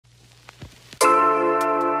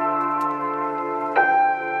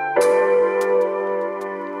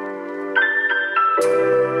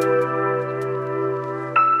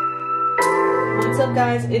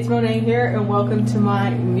it's Mo here and welcome to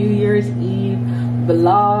my New Year's Eve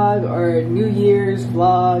vlog or New Year's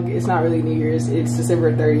vlog. It's not really New Year's, it's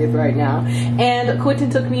December 30th right now. And Quentin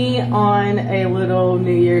took me on a little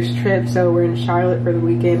New Year's trip, so we're in Charlotte for the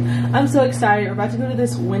weekend. I'm so excited. We're about to go to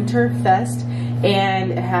this Winter Fest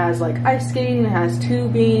and it has like ice skating, it has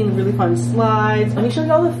tubing, really fun slides. Let me show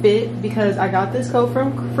y'all the fit because I got this coat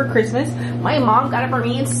for Christmas. My mom got it for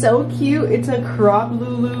me. It's so cute. It's a crop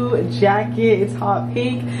Lulu jacket. It's hot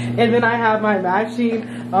pink, and then I have my matching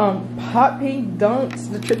hot pink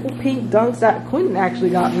dunks, the triple pink dunks that Quentin actually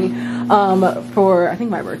got me for I think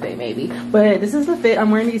my birthday maybe. But this is the fit. I'm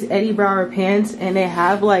wearing these Eddie Bauer pants and they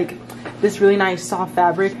have like this really nice soft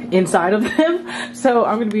fabric inside of them, so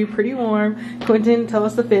I'm gonna be pretty warm. Quentin, tell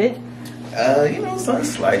us the fit. You know, something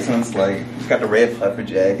slight. Got the red puffer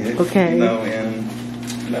jacket. Okay. You know, and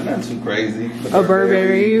not too crazy. A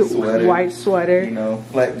Burberry sweater, white sweater. You know,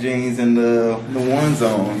 black jeans and the ones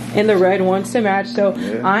on. And the red ones to match. So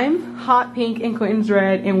yeah. I'm hot pink and Quentin's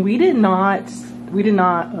red, and we did not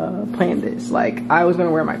plan this. Like, I was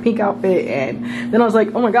gonna wear my pink outfit, and then I was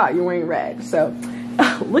like, oh my god, you're wearing red. So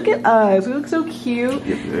look at us, we look so cute.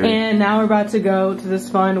 And now we're about to go to this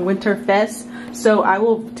fun Winter Fest, so I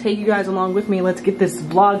will take you guys along with me. Let's get this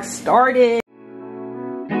vlog started.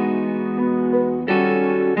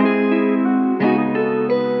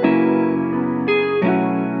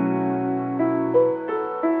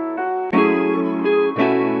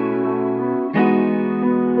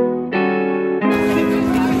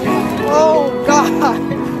 Oh god.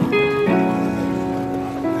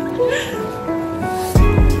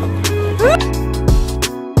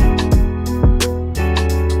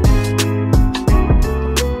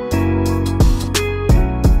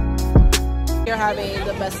 Having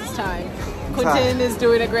the bestest time. Quentin is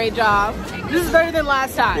doing a great job. This is better than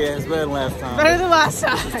last time. Yeah, it's better than last time. Better than last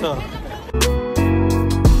time. It's tough.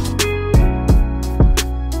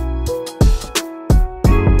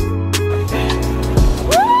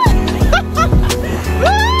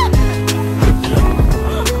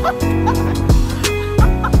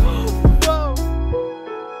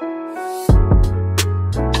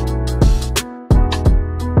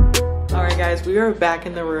 Alright guys, we are back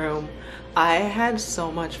in the room. I had so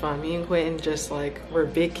much fun. Me and Quentin just like were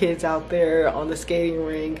big kids out there on the skating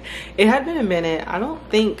rink. It had been a minute. I don't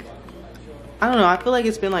know, I feel like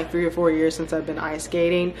it's been like 3 or 4 years since I've been ice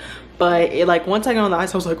skating, but it, like, once I got on the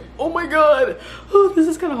ice I was like, oh my god, oh, this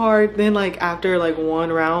is kind of hard. Then like after like one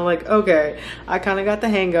round, like, okay, I kind of got the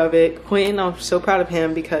hang of it. Quentin, I'm so proud of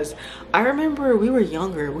him because I remember we were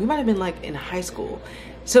younger. We might have been like in high school.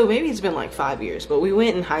 So maybe it's been like 5 years, but we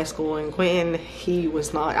went in high school and Quentin, he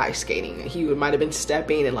was not ice skating. He might have been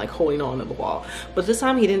stepping and like holding on to the wall. But this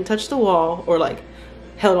time he didn't touch the wall or like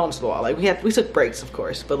held on to the wall. Like we took breaks, of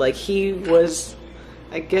course, but like he was,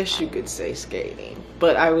 I guess you could say, skating.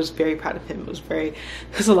 But I was very proud of him. It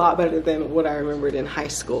was a lot better than what I remembered in high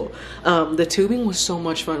school. The tubing was so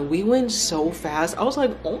much fun. We went so fast. I was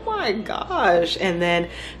like, oh my gosh. And then,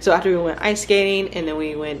 so after we went ice skating and then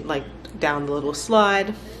we went like down the little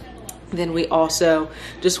slide, then we also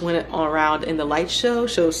just went all around in the light show.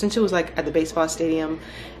 So since it was like at the baseball stadium,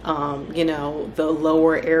 you know, the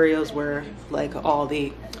lower areas where like all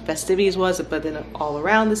the festivities was, but then all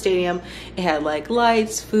around the stadium it had like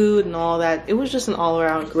lights, food, and all that. It was just an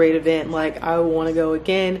all-around great event. Like, I want to go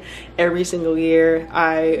again every single year.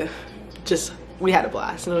 We had a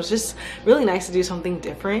blast, and it was just really nice to do something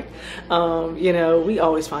different. You know, we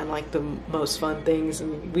always find like the most fun things,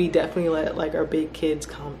 and we definitely let like our big kids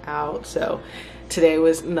come out. So today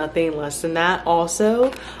was nothing less than that.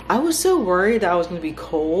 Also, I was so worried that I was going to be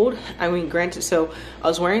cold. I mean, granted, so I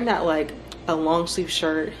was wearing that like a long sleeve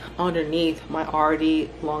shirt underneath my already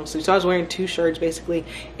long sleeve, so I was wearing 2 shirts basically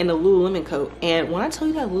and a Lululemon coat. And when I tell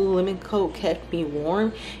you that Lululemon coat kept me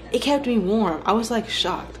warm, it kept me warm. I was like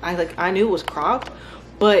shocked. I knew it was cropped,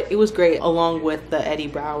 but it was great, along with the Eddie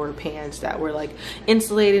Bauer pants that were like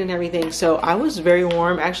insulated and everything. So I was very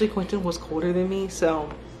warm. Actually, Quentin was colder than me,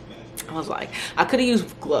 so I was like, I could have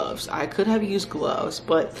used gloves.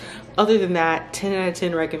 But other than that, 10 out of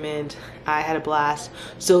 10 recommend. I had a blast.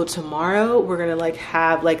 So tomorrow we're gonna like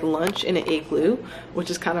have like lunch in an igloo,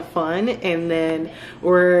 which is kind of fun. And then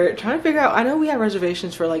we're trying to figure out, I know we have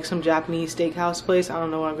reservations for like some Japanese steakhouse place. I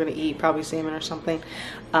don't know what I'm gonna eat, probably salmon or something.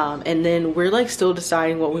 And then we're like still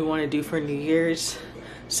deciding what we want to do for New Year's.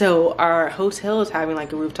 So our hotel is having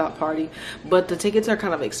like a rooftop party, but the tickets are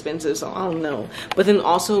kind of expensive, so I don't know. But then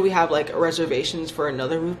also we have like reservations for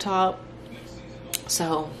another rooftop,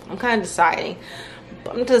 so I'm kind of deciding.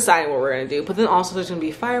 I'm deciding what we're gonna do. But then also there's gonna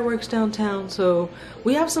be fireworks downtown, so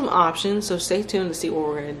we have some options. So stay tuned to see what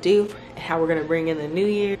we're gonna do, how we're gonna bring in the new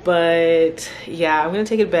year. But yeah, I'm gonna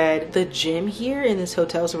take it to bed. The gym here in this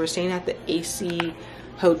hotel, so we're staying at the AC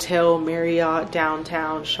Hotel Marriott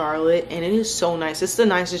downtown Charlotte, and it is so nice. It's the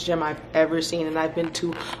nicest gym I've ever seen, and I've been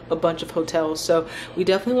to a bunch of hotels, so we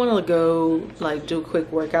definitely want to go like do a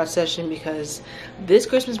quick workout session, because this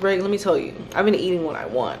Christmas break, let me tell you, I've been eating what I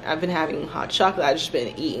want. I've been having hot chocolate. I've just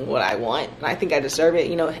been eating what I want, and I think I deserve it.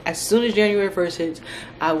 You know, as soon as January 1st hits,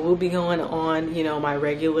 I will be going on, you know, my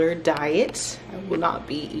regular diet. I will not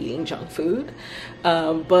be eating junk food,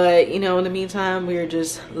 but you know, in the meantime, we are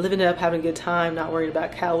just living it up, having a good time, not worried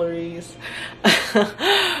about calories.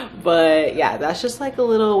 But yeah, that's just like a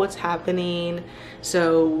little what's happening.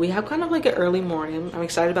 So we have kind of like an early morning. I'm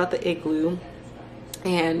excited about the igloo,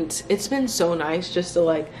 and it's been so nice just to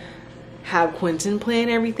like have Quentin plan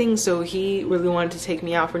everything. So he really wanted to take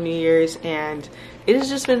me out for New Year's, and it has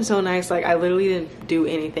just been so nice. Like, I literally didn't do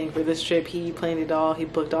anything for this trip. He planned it all. He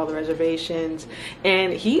booked all the reservations,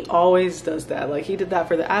 and he always does that. Like, he did that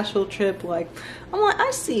for the Asheville trip. Like, I'm like,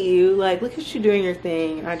 I see you, like, look at you doing your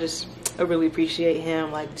thing. And I really appreciate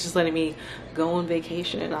him, like, just letting me go on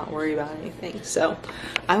vacation and not worry about anything. So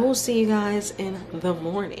I will see you guys in the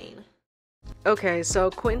morning. Okay,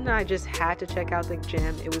 so Quentin and I just had to check out the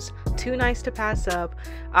gym. It was too nice to pass up.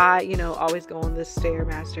 I, you know, always go on the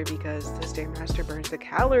Stairmaster because the Stairmaster burns the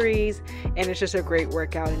calories, and it's just a great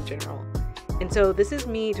workout in general. And so this is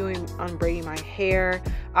me braiding my hair.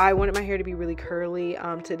 I wanted my hair to be really curly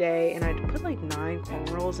today, and I put like 9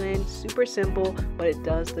 cornrows in. Super simple, but it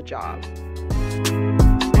does the job.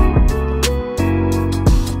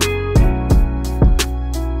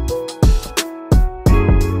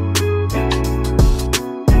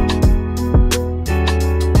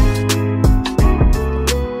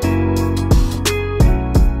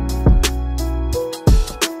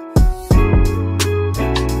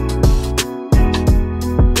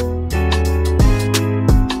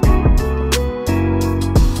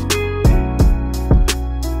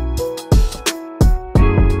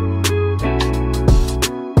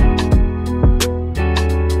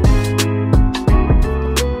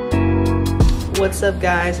 What's up,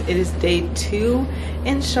 guys? It is day 2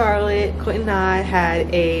 in Charlotte. Quentin and I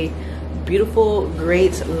had a beautiful,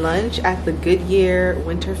 great lunch at the Goodyear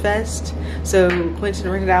Winterfest. So Quentin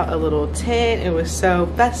rented out a little tent. It was so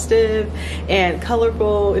festive and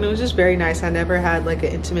colorful, and it was just very nice. I never had like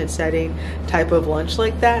an intimate setting type of lunch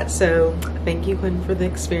like that. So thank you, Quentin, for the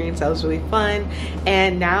experience. That was really fun.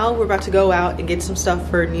 And now we're about to go out and get some stuff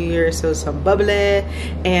for New Year. So some bubbly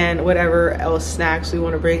and whatever else snacks we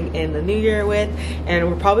want to bring in the New Year with. And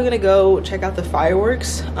we're probably gonna go check out the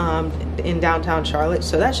fireworks in downtown Charlotte.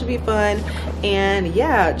 So that should be fun. And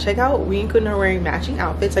yeah, check out, we and Quentin are wearing matching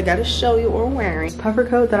outfits. I gotta show you what we're wearing. Puffer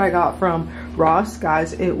coat that I got from Ross,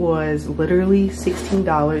 guys, it was literally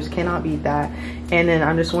 $16. Cannot beat that. And then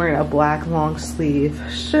I'm just wearing a black long sleeve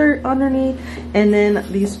shirt underneath, and then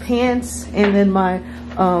these pants, and then my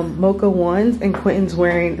mocha ones. And Quentin's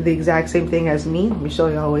wearing the exact same thing as me. Let me show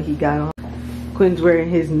y'all what he got on. Quentin's wearing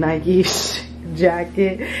his Nike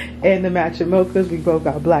jacket and the matching mochas. We both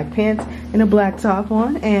got black pants and a black top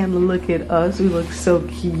on, and look at us, we look so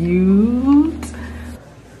cute.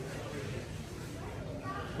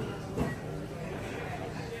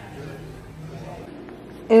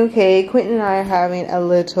 Okay, Quentin and I are having a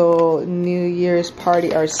little New Year's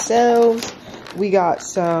party ourselves. We got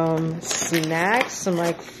some snacks, some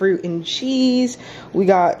like fruit and cheese. We're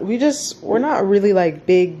not really like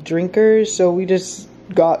big drinkers, so we just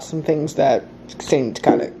got some things that seemed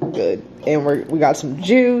kind of good. And we got some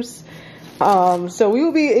juice. So we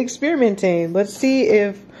will be experimenting. Let's see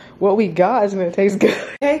if what we got is gonna taste good.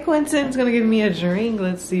 Hey, Quentin's gonna give me a drink.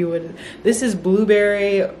 Let's see what this is.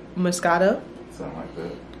 Blueberry Moscato. Something like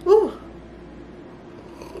that. Ooh.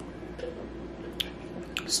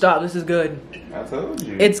 Stop, this is good. I told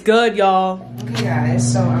you. It's good, y'all. Okay,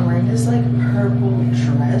 guys, so I'm wearing this like purple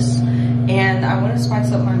dress, and I want to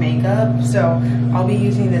spice up my makeup, so I'll be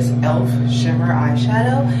using this e.l.f. shimmer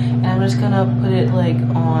eyeshadow, and I'm just gonna put it like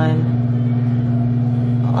on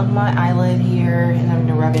my eyelid here, and I'm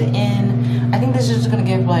gonna rub it in. I think this is just gonna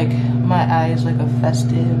give like my eyes like a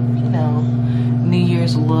festive, you know, New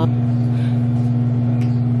Year's look.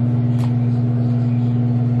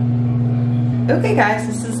 Okay, guys,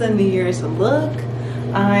 this is the New Year's look.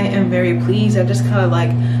 I am very pleased. I just kind of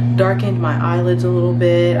like darkened my eyelids a little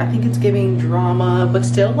bit. I think it's giving drama, but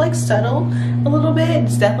still like subtle a little bit.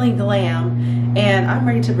 It's definitely glam. and I'm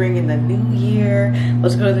ready to bring in the new year.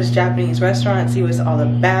 Let's go to this Japanese restaurant, see what it's all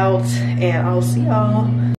about, and I'll see y'all.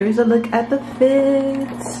 Here's a look at the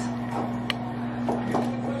fits.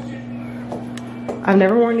 I've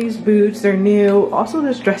never worn these boots, they're new. Also,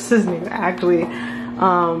 this dress is new actually,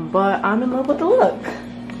 but I'm in love with the look.